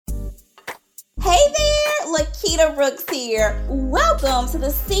Keita Rooks here. Welcome to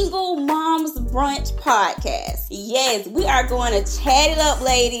the Single Moms Brunch Podcast. Yes, we are going to chat it up,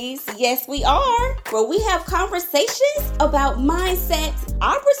 ladies. Yes, we are. Where we have conversations about mindsets,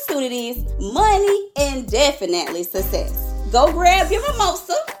 opportunities, money, and definitely success. Go grab your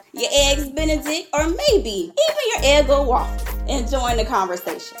mimosa, your eggs Benedict, or maybe even your Eggo waffles and join the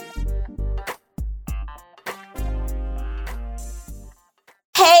conversation.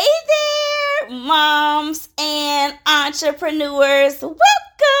 Hey there, moms and entrepreneurs. Welcome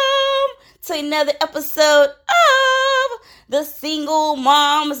to another episode of the Single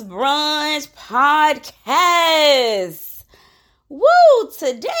Moms Brunch Podcast. Woo!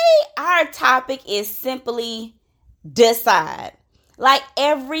 Today, our topic is simply decide. Like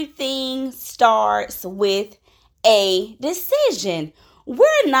everything starts with a decision.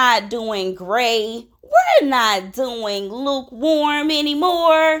 We're not doing gray. We're not doing lukewarm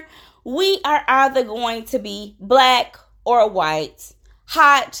anymore. We are either going to be black or white,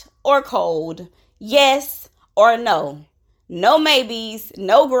 hot or cold, yes or no. No maybes,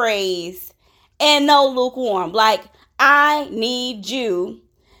 no grays, and no lukewarm. Like, I need you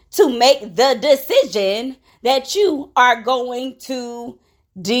to make the decision that you are going to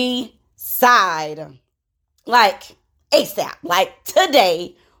decide. Like ASAP, like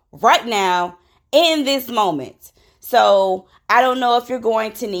today, right now, in this moment. So I don't know if you're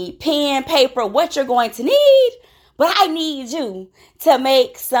going to need pen, paper, what you're going to need, but I need you to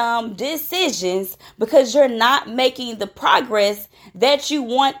make some decisions because you're not making the progress that you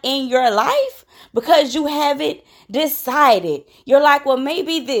want in your life because you haven't decided. You're like, well,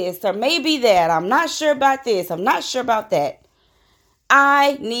 maybe this or maybe that. I'm not sure about this. I'm not sure about that.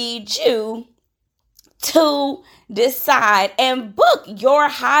 I need you to decide and book your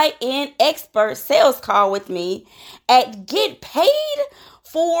high-end expert sales call with me at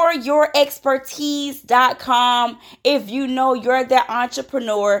getpaidforyourexpertise.com. If you know you're that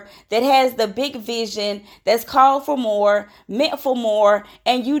entrepreneur that has the big vision that's called for more, meant for more,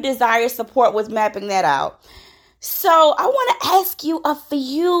 and you desire support with mapping that out. So I want to ask you a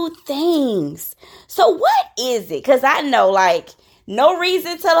few things. So what is it? Because I know no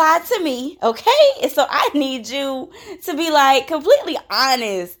reason to lie to me, okay? And so I need you to be completely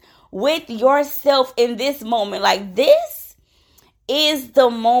honest with yourself in this moment. This is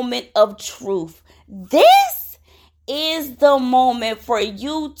the moment of truth. This is the moment for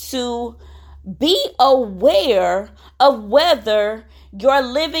you to be aware of whether you're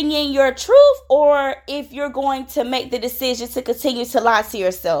living in your truth or if you're going to make the decision to continue to lie to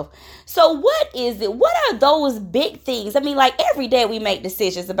yourself. So what is it? What are those big things? Every day we make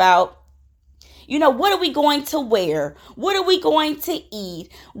decisions about, what are we going to wear? What are we going to eat?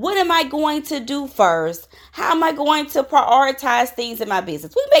 What am I going to do first? How am I going to prioritize things in my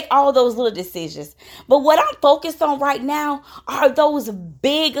business? We make all those little decisions. But what I'm focused on right now are those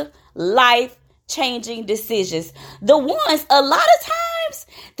big life changing decisions. The ones a lot of times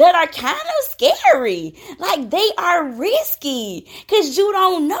that are kind of scary. They are risky because you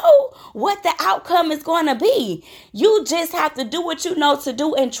don't know what the outcome is going to be. You just have to do what you know to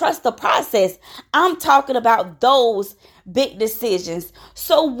do and trust the process. I'm talking about those big decisions.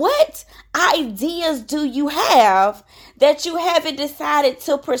 So what ideas do you have that you haven't decided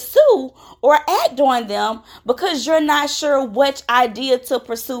to pursue or act on them because you're not sure which idea to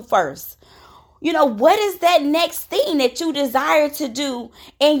pursue first? What is that next thing that you desire to do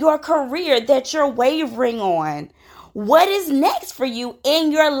in your career that you're wavering on? What is next for you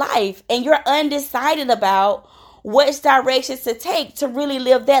in your life and you're undecided about which directions to take to really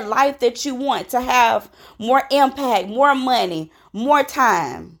live that life that you want to have more impact, more money, more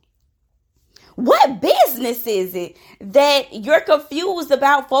time? What business is it that you're confused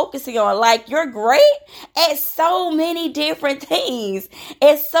about focusing on? You're great at so many different things,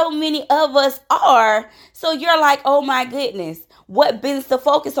 as so many of us are. So you're like, oh my goodness, what business to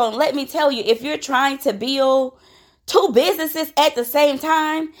focus on? Let me tell you, if you're trying to build two businesses at the same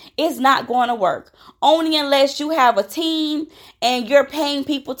time, it's not going to work. Only unless you have a team and you're paying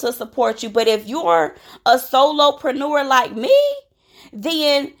people to support you. But if you're a solopreneur like me,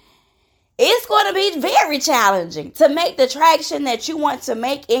 then it's going to be very challenging to make the traction that you want to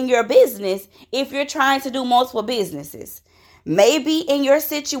make in your business if you're trying to do multiple businesses. Maybe in your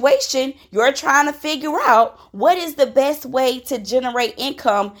situation, you're trying to figure out what is the best way to generate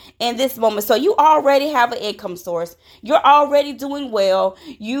income in this moment. So you already have an income source. You're already doing well.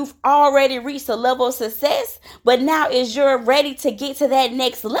 You've already reached a level of success. But now as you're ready to get to that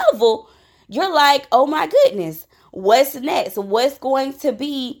next level, you're like, oh my goodness, what's next? What's going to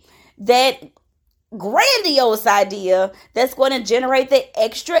be that grandiose idea that's going to generate the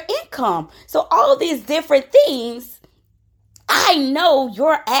extra income. So all these different things, I know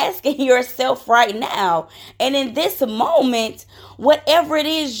you're asking yourself right now. And in this moment, whatever it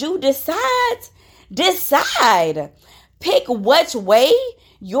is you decide. Pick which way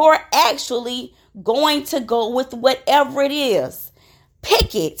you're actually going to go with whatever it is.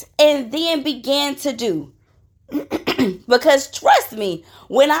 Pick it and then begin to do. Because trust me,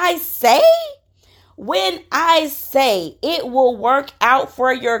 when I say it will work out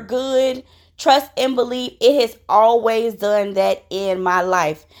for your good, trust and believe it has always done that in my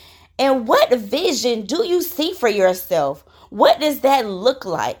life. And what vision do you see for yourself? What does that look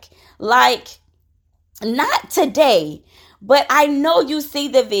like? Like, not today, but I know you see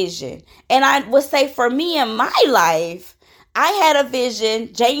the vision. And I would say for me in my life, I had a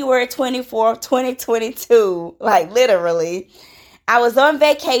vision January 24th, 2022, like literally. I was on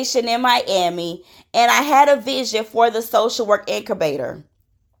vacation in Miami and I had a vision for the social work incubator.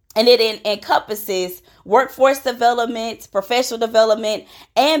 And it encompasses workforce development, professional development,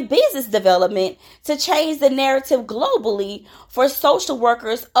 and business development to change the narrative globally for social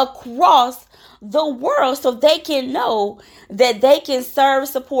workers across the world so they can know that they can serve,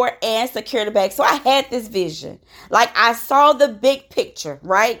 support, and secure the bag. So I had this vision. Like I saw the big picture,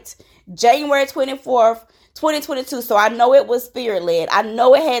 right? January 24th, 2022. So I know it was spirit-led. I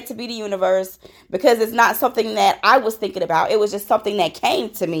know it had to be the universe because it's not something that I was thinking about. It was just something that came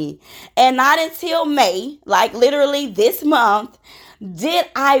to me. And not until May, like literally this month, did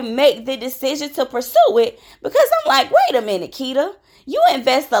I make the decision to pursue it, because I'm like, wait a minute, Keita, you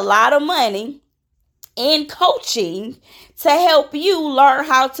invest a lot of money in coaching to help you learn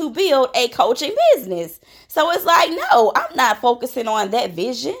how to build a coaching business. So it's like, no, I'm not focusing on that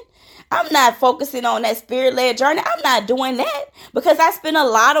vision. I'm not focusing on that spirit-led journey. I'm not doing that because I spend a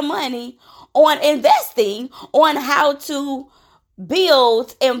lot of money on investing on how to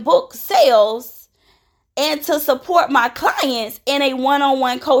build and book sales and to support my clients in a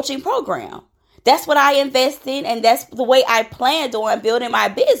one-on-one coaching program. That's what I invest in, and that's the way I planned on building my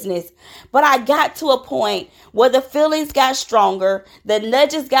business. But I got to a point where the feelings got stronger, the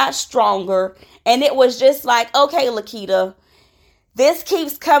nudges got stronger, and it was just like, okay, Lakita, this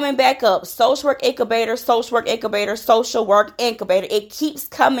keeps coming back up. Social work incubator, social work incubator, social work incubator. It keeps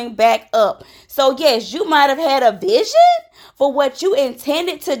coming back up. So yes, you might have had a vision for what you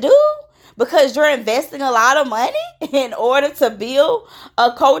intended to do because you're investing a lot of money in order to build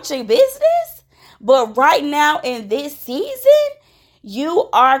a coaching business. But right now in this season, you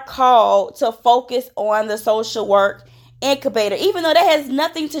are called to focus on the social work incubator, even though that has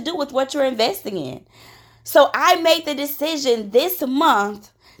nothing to do with what you're investing in. So I made the decision this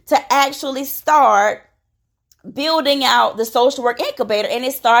month to actually start building out the social work incubator. And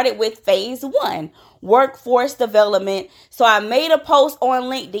it started with phase 1, workforce development. So I made a post on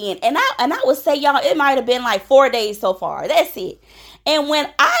LinkedIn, and I would say, y'all, it might have been like 4 days so far. That's it. And when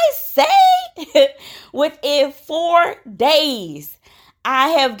I say within 4 days, I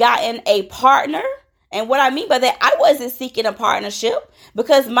have gotten a partner. And what I mean by that, I wasn't seeking a partnership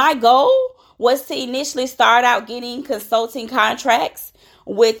because my goal was to initially start out getting consulting contracts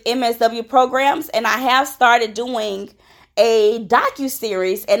with MSW programs. And I have started doing a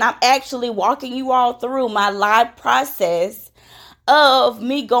docuseries, and I'm actually walking you all through my live process of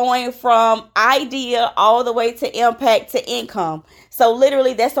me going from idea all the way to impact to income. So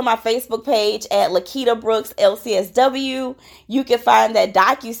literally that's on my Facebook page at Lakita Brooks LCSW. You can find that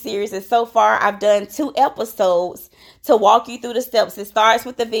docuseries, and so far I've done 2 episodes to walk you through the steps. It starts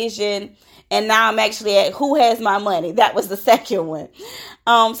with the vision, and now I'm actually at Who Has My Money. That was the second one.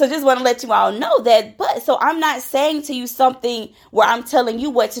 So just want to let you all know that. But so I'm not saying to you something where I'm telling you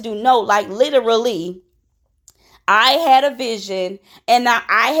what to do. No, like literally, I had a vision, and now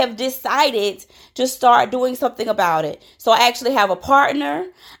I have decided to start doing something about it. So I actually have a partner.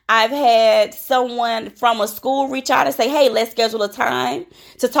 I've had someone from a school reach out and say, hey, let's schedule a time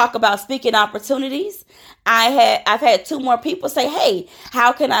to talk about speaking opportunities. I've had 2 more people say, hey,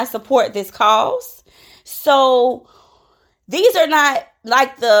 how can I support this cause? So these are not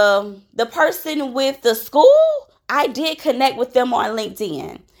like the person with the school. I did connect with them on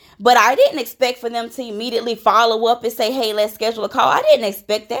LinkedIn. But I didn't expect for them to immediately follow up and say, hey, let's schedule a call. I didn't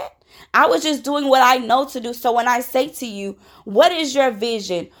expect that. I was just doing what I know to do. So when I say to you, what is your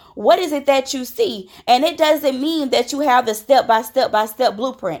vision? What is it that you see? And it doesn't mean that you have the step-by-step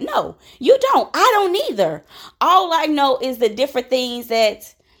blueprint. No, you don't. I don't either. All I know is the different things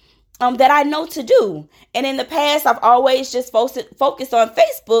that I know to do. And in the past, I've always just focused on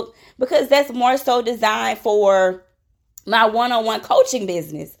Facebook because that's more so designed for my one-on-one coaching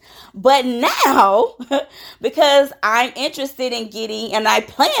business. But now, because I'm interested in getting, and I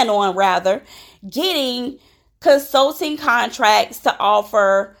plan on rather, getting consulting contracts to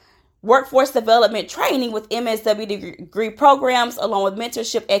offer workforce development training with MSW degree programs along with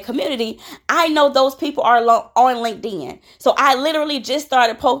mentorship and community, I know those people are on LinkedIn. So I literally just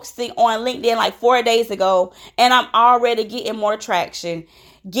started posting on LinkedIn like 4 days ago, and I'm already getting more traction,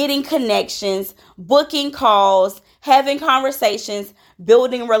 getting connections, booking calls, having conversations,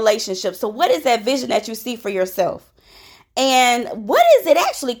 building relationships. So what is that vision that you see for yourself? And what is it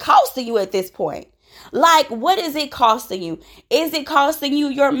actually costing you at this point? Like, what is it costing you? Is it costing you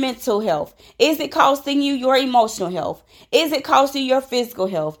your mental health? Is it costing you your emotional health? Is it costing you your physical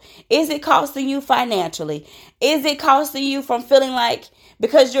health? Is it costing you financially? Is it costing you from feeling like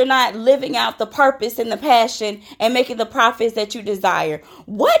because you're not living out the purpose and the passion and making the profits that you desire?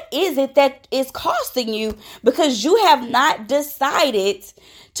 What is it that is costing you because you have not decided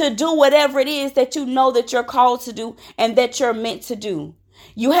to do whatever it is that you know that you're called to do and that you're meant to do?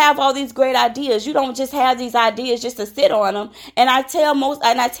 You have all these great ideas. You don't just have these ideas just to sit on them. And I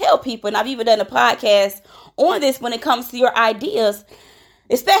tell people, and I've even done a podcast on this when it comes to your ideas,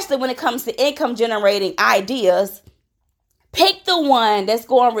 especially when it comes to income generating ideas, pick the one that's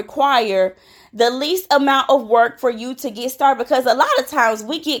going to require the least amount of work for you to get started, because a lot of times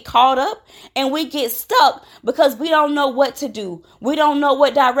we get caught up and we get stuck because we don't know what to do. We don't know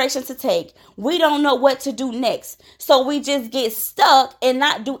what direction to take. We don't know what to do next. So we just get stuck and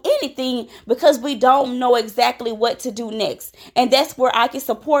not do anything because we don't know exactly what to do next. And that's where I can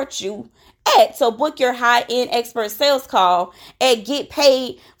support you at. So book your high-end expert sales call at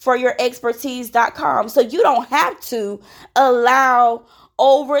getpaidforyourexpertise.com. So you don't have to allow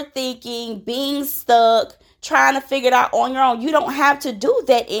overthinking, being stuck, trying to figure it out on your own. You don't have to do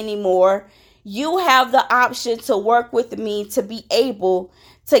that anymore. You have the option to work with me to be able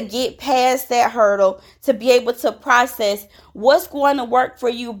to get past that hurdle, to be able to process what's going to work for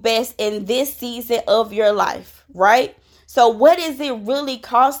you best in this season of your life, right? So what is it really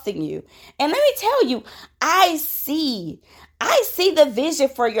costing you? And let me tell you, I see the vision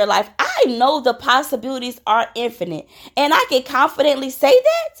for your life. I know the possibilities are infinite. And I can confidently say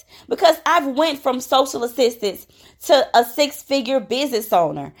that because I've went from social assistance to a 6-figure business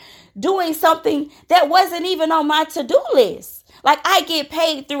owner, doing something that wasn't even on my to-do list. Like, I get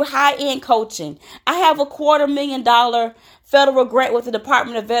paid through high-end coaching. I have a $250,000 federal grant with the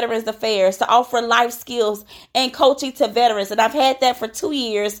Department of Veterans Affairs to offer life skills and coaching to veterans. And I've had that for 2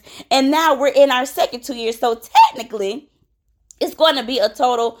 years. And now we're in our second 2 years. So technically, it's going to be a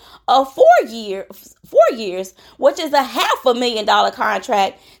total of 4 years, which is a $500,000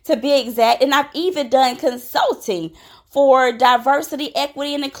 contract to be exact. And I've even done consulting for diversity,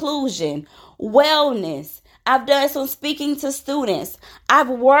 equity, and inclusion, wellness. I've done some speaking to students. I've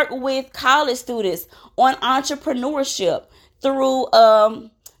worked with college students on entrepreneurship through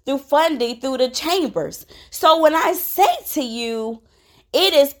funding through the chambers. So when I say to you,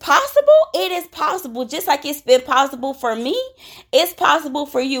 it is possible, just like it's been possible for me, it's possible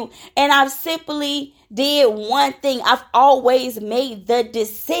for you. And I've simply did one thing. I've always made the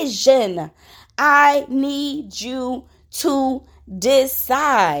decision. I need you to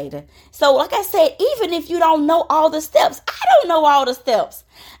decide. So like I said, even if you don't know all the steps, I don't know all the steps.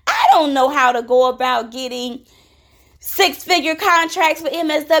 I don't know how to go about getting 6-figure contracts with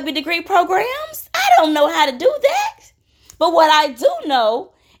MSW degree programs. I don't know how to do that. But what I do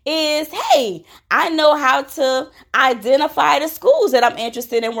know is, hey, I know how to identify the schools that I'm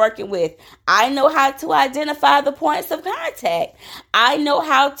interested in working with. I know how to identify the points of contact. I know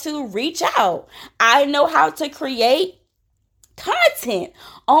how to reach out. I know how to create content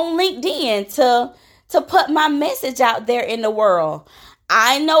on LinkedIn to put my message out there in the world.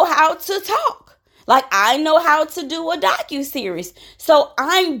 I know how to talk. Like, I know how to do a docuseries. So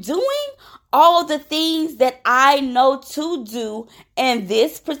I'm doing all the things that I know to do in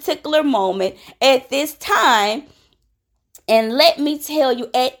this particular moment at this time. And let me tell you,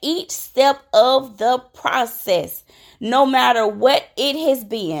 at each step of the process, no matter what it has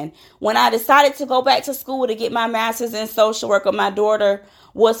been, when I decided to go back to school to get my master's in social work, when my daughter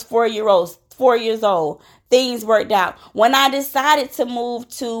was 4 years old, things worked out. When I decided to move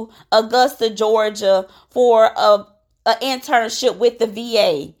to Augusta, Georgia for an internship with the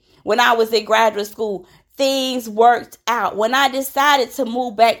VA, when I was in graduate school, things worked out. When I decided to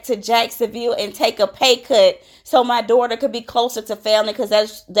move back to Jacksonville and take a pay cut so my daughter could be closer to family, because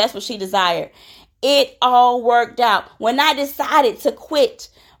that's what she desired, It all worked out. When I decided to quit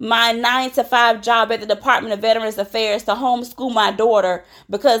my 9-to-5 job at the Department of Veterans Affairs to homeschool my daughter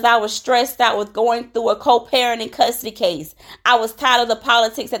because I was stressed out with going through a co-parenting custody case. I was tired of the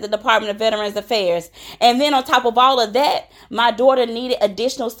politics at the Department of Veterans Affairs. And then on top of all of that, my daughter needed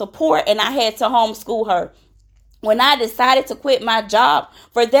additional support and I had to homeschool her. When I decided to quit my job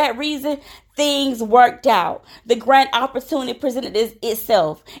for that reason, things worked out. The grant opportunity presented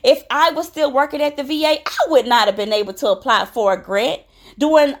itself. If I was still working at the VA, I would not have been able to apply for a grant,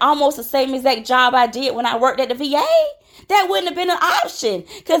 doing almost the same exact job I did when I worked at the VA. That wouldn't have been an option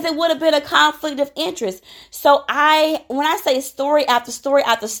because it would have been a conflict of interest. So when I say story after story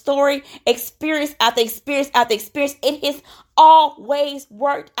after story, experience after experience after experience, it has always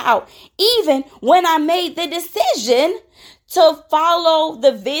worked out. Even when I made the decision to follow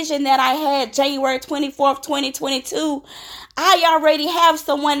the vision that I had January 24th, 2022, I already have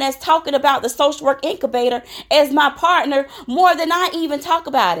someone that's talking about the social work incubator as my partner more than I even talk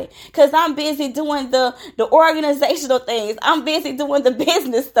about it. Because I'm busy doing the organizational things. I'm busy doing the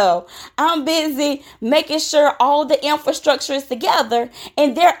business stuff. I'm busy making sure all the infrastructure is together.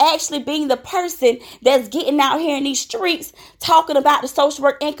 And they're actually being the person that's getting out here in these streets talking about the social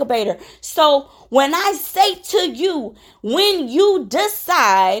work incubator. So when I say to you, when you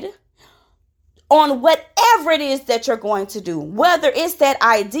decide on whatever it is that you're going to do, whether it's that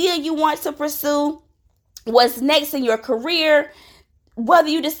idea you want to pursue, what's next in your career, whether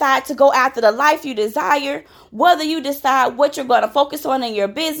you decide to go after the life you desire, whether you decide what you're going to focus on in your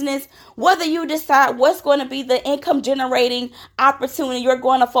business, whether you decide what's going to be the income generating opportunity you're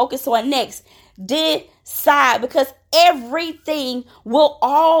going to focus on next, decide, because everything will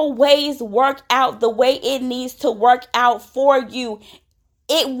always work out the way it needs to work out for you.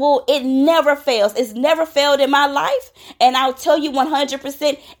 It never fails. It's never failed in my life. And I'll tell you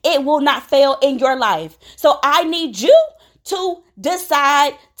 100%, it will not fail in your life. So I need you to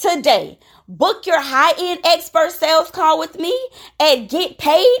decide today. Book your high-end expert sales call with me at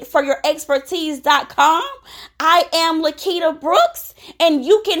getpaidforyourexpertise.com. I am Lakita Brooks, and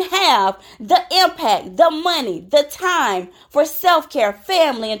you can have the impact, the money, the time for self-care,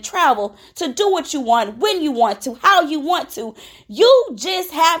 family, and travel to do what you want, when you want to, how you want to. You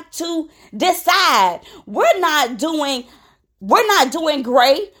just have to decide. We're not doing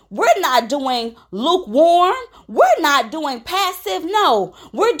gray. We're not doing lukewarm. We're not doing passive. No,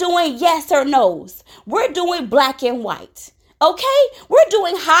 we're doing yes or no's. We're doing black and white. Okay? We're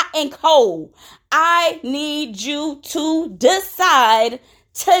doing hot and cold. I need you to decide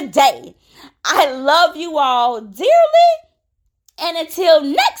today. I love you all dearly. And until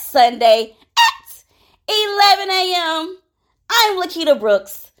next Sunday at 11 a.m., I'm Lakita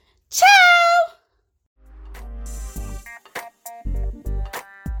Brooks. Ciao.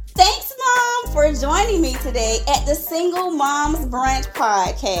 Thanks, Mom, for joining me today at the Single Moms Brunch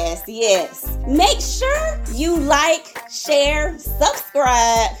podcast. Yes. Make sure you like, share,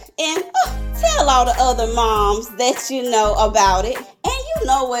 subscribe, and tell all the other moms that you know about it. And you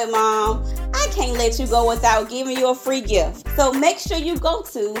know what, Mom? I can't let you go without giving you a free gift. So make sure you go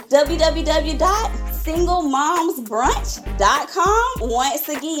to www.singlemomsbrunch.com. Once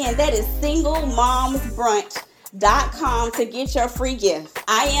again, that is singlemomsbrunch.com to get your free gift.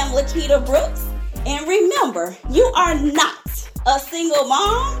 I am Lakita Brooks, and remember, you are not a single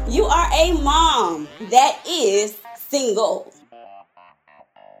mom. You are a mom that is single.